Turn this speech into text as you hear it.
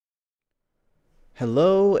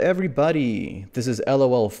Hello everybody, this is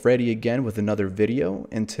lolfreddy again with another video,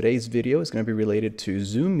 and today's video is going to be related to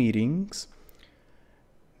Zoom meetings,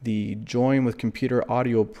 the join with computer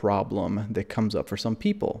audio problem that comes up for some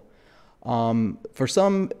people. For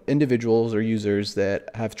some individuals or users that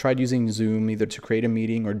have tried using Zoom either to create a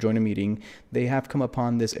meeting or join a meeting, they have come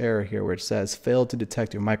upon this error here where it says failed to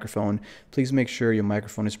detect your microphone. Please make sure your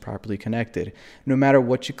microphone is properly connected. No matter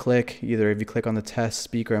what you click, either if you click on the test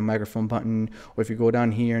speaker and microphone button, or if you go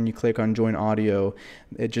down here and you click on join audio,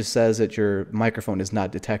 it just says that your microphone is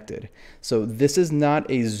not detected. So this is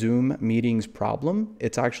not a Zoom meetings problem.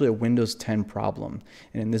 It's actually a Windows 10 problem.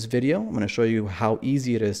 And in this video, I'm going to show you how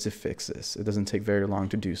easy it is to fix this. It doesn't take very long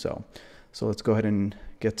to do so. So let's go ahead and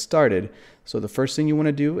get started. So the first thing you want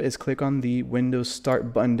to do is click on the Windows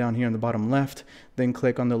Start button down here on the bottom left, then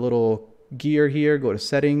click on the little gear here, go to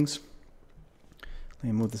Settings.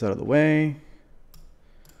 Let me move this out of the way.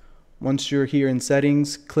 Once you're here in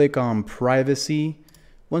Settings, click on Privacy.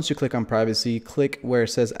 Once you click on Privacy, click where it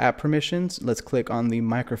says App Permissions. Let's click on the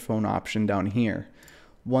microphone option down here.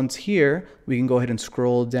 Once here, we can go ahead and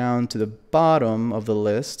scroll down to the bottom of the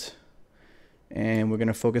list, and we're going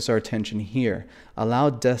to focus our attention here. Allow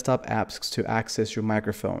desktop apps to access your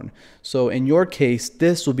microphone. So in your case,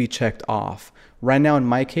 this will be checked off. Right now in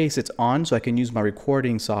my case, it's on, so I can use my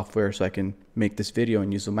recording software so I can make this video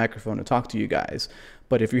and use the microphone to talk to you guys.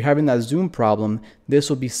 But if you're having that Zoom problem, this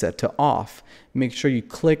will be set to off. Make sure you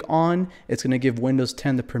click on. It's going to give Windows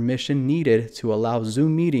 10 the permission needed to allow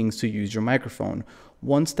Zoom meetings to use your microphone.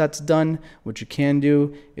 Once that's done, what you can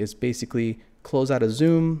do is basically close out of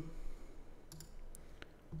Zoom,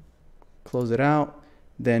 close it out,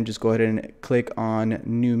 then just go ahead and click on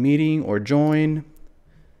New Meeting or Join.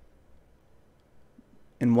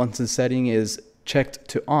 And once the setting is checked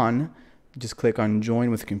to on, just click on Join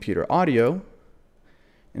with Computer Audio.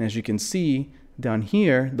 And as you can see down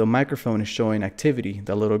here, the microphone is showing activity,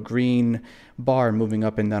 the little green bar moving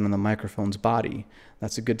up and down on the microphone's body.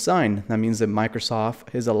 That's a good sign. That means that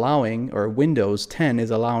Microsoft is allowing, or Windows 10 is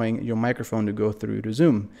allowing your microphone to go through to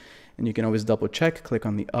Zoom. And you can always double check, click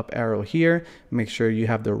on the up arrow here, make sure you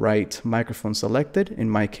have the right microphone selected. In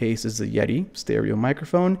my case, it's the Yeti stereo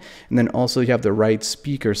microphone. And then also you have the right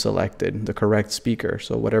speaker selected, the correct speaker.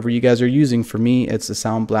 So whatever you guys are using, for me, it's the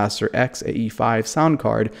Sound Blaster X AE5 sound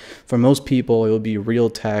card. For most people, it will be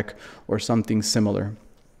Realtek or something similar.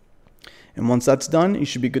 And once that's done, you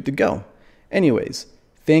should be good to go. Anyways,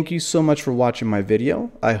 thank you so much for watching my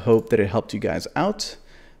video. I hope that it helped you guys out.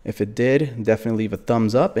 If it did, definitely leave a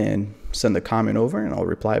thumbs up and send a comment over, and I'll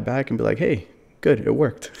reply back and be like, hey, good, it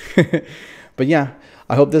worked. But yeah,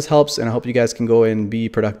 I hope this helps, and I hope you guys can go and be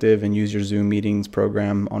productive and use your Zoom meetings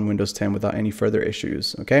program on Windows 10 without any further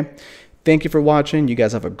issues, okay? Thank you for watching. You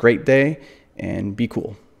guys have a great day, and be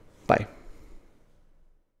cool. Bye.